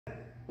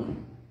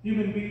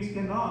Human beings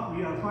cannot.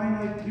 We are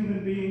finite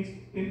human beings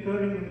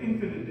incurring an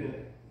infinite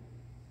debt.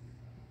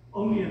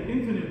 Only an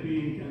infinite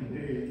being can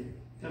pay.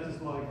 That is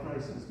why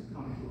Christ has to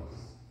come to us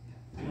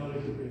in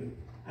order to pay.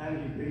 And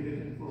he paid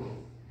it in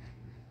full.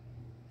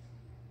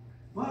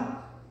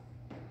 But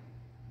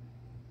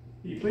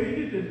he paid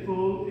it in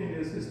full in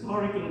his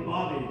historical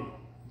body,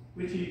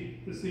 which he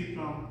received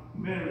from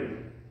Mary.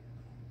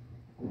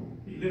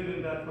 He lived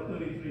in that for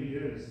 33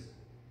 years.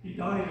 He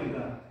died in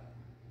that,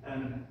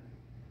 and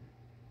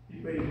he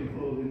paid in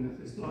full in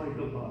his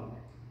historical body.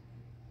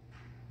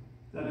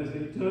 That is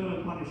the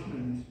eternal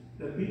punishment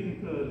that we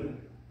incurred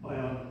by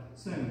our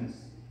sins.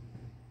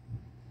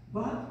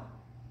 But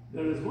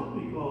there is what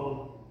we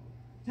call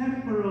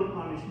temporal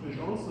punishment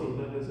also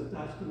that is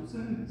attached to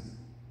sins.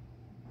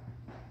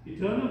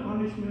 Eternal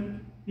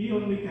punishment, he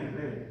only can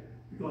pay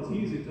because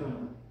he is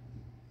eternal.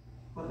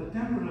 But the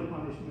temporal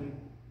punishment,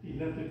 he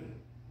left it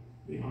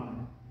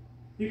behind.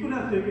 He could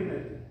have taken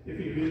it if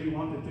he really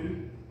wanted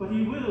to, but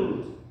he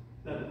willed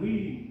that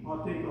we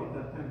partake of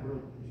that temporal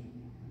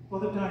punishment for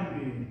the time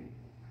being,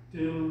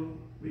 till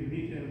we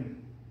meet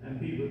him and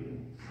be with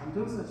him.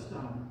 Until such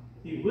time,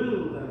 he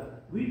willed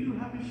that we do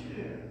have a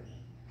share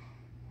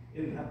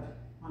in that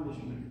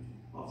punishment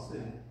of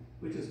sin,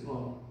 which is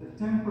called the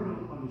temporal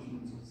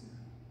punishments of sin.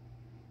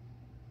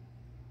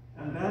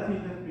 And that he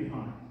left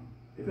behind.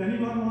 If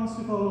anyone wants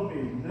to follow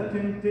me, let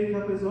him take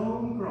up his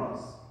own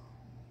cross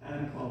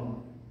and follow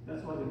me.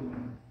 That's what it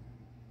means.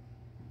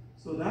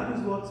 So that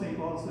is what St.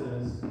 Paul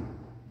says.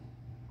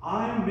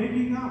 I am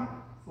making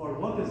up for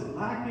what is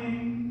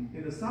lacking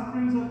in the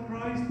sufferings of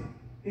Christ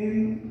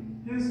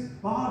in his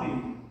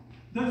body,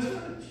 the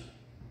church.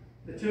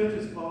 The church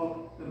is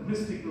called the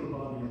mystical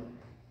body.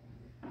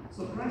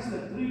 So Christ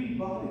had three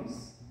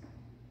bodies.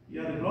 He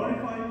had a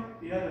glorified,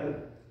 he had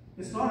a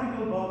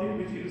historical body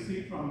which he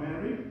received from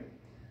Mary.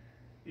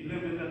 He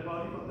lived in that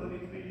body for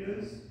 33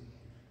 years.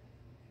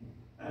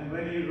 And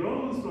when he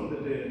rose from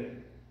the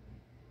dead,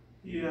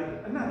 he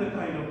had another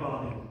kind of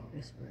body,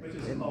 which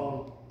is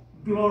called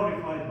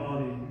glorified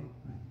body,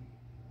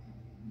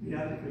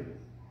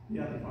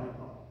 beatified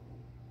body,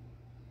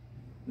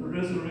 the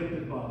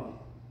resurrected body,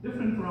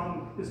 different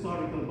from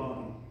historical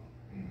body,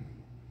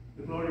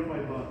 the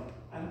glorified body.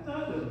 And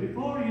third,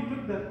 before he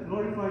took that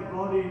glorified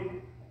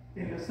body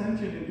in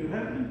ascension into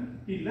heaven,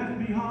 he left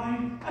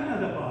behind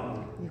another body,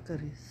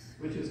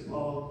 which is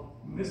called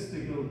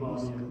mystical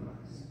body of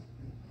Christ.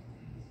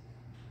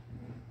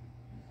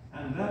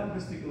 And that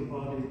mystical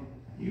body,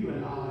 you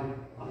and I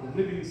are the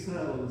living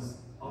cells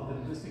of the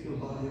mystical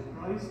body of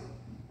Christ,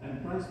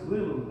 and Christ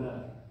willed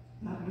that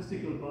that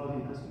mystical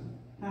body has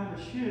to have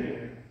a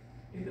share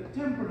in the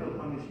temporal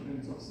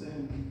punishments of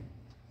sin,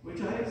 which,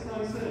 as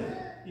I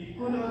said, he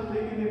could have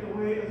taken it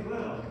away as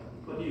well,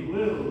 but he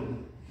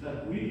willed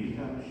that we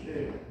have a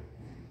share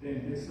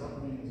in his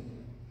suffering as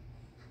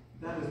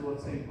well. That is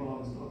what St.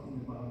 Paul is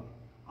talking about.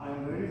 I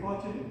am very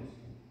fortunate.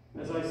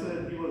 As I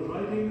said, he was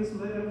writing this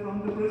letter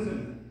from the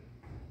prison.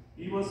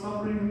 He was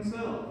suffering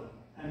himself,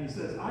 and he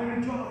says, I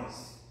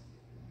rejoice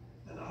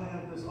that I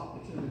have this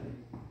opportunity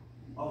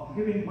of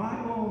giving my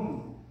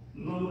own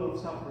load of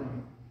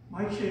suffering,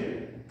 my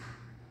share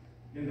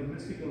in the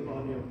mystical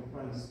body of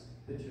Christ,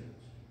 the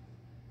church,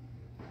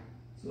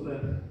 so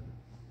that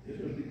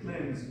it will be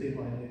cleansed day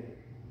by day.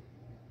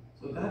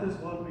 So that is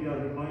what we are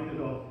reminded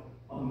of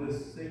on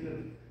this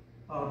Sacred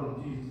Heart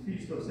of Jesus,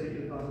 Feast of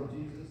Sacred Heart of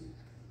Jesus,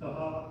 the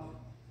heart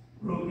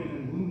broken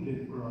and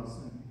wounded for our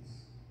sins.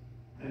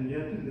 And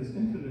yet in this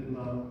infinite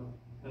love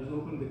has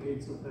opened the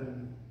gates of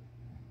heaven.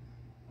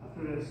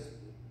 After a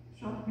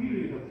short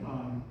period of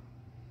time,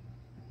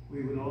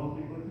 we will all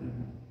be with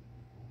him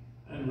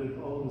and with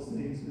all the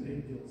saints and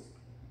angels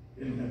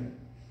in heaven.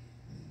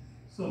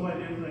 So my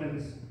dear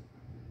friends,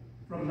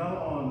 from now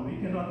on, we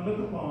cannot look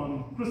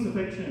upon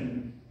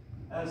crucifixion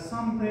as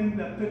something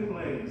that took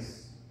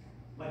place,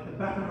 like the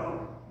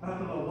Battle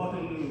of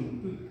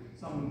Waterloo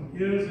some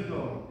years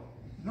ago.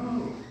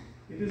 No,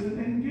 it is an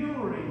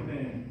enduring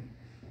thing.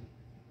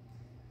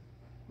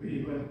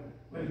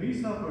 When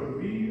we suffer,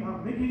 we are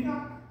making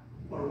up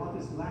for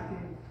what is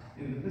lacking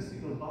in the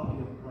mystical body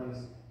of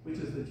Christ, which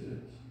is the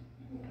church,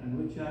 and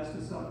which has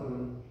to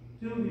suffer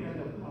till the end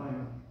of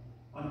time,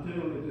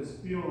 until it is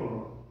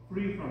pure,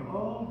 free from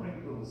all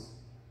wrinkles,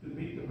 to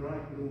meet the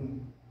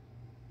bridegroom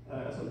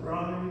as a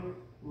bride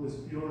who is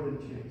pure and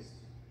chaste,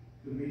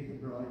 to meet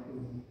the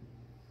bridegroom,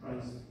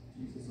 Christ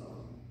Jesus our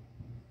Lord.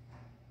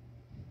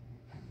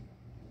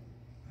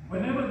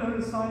 Whenever there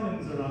is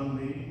silence around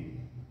me,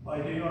 by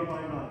day or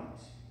by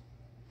night,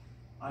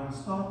 I am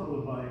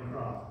startled by a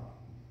cry.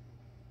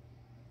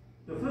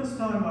 The first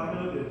time I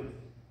heard it,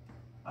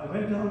 I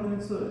went out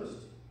and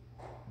searched,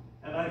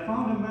 and I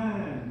found a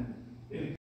man in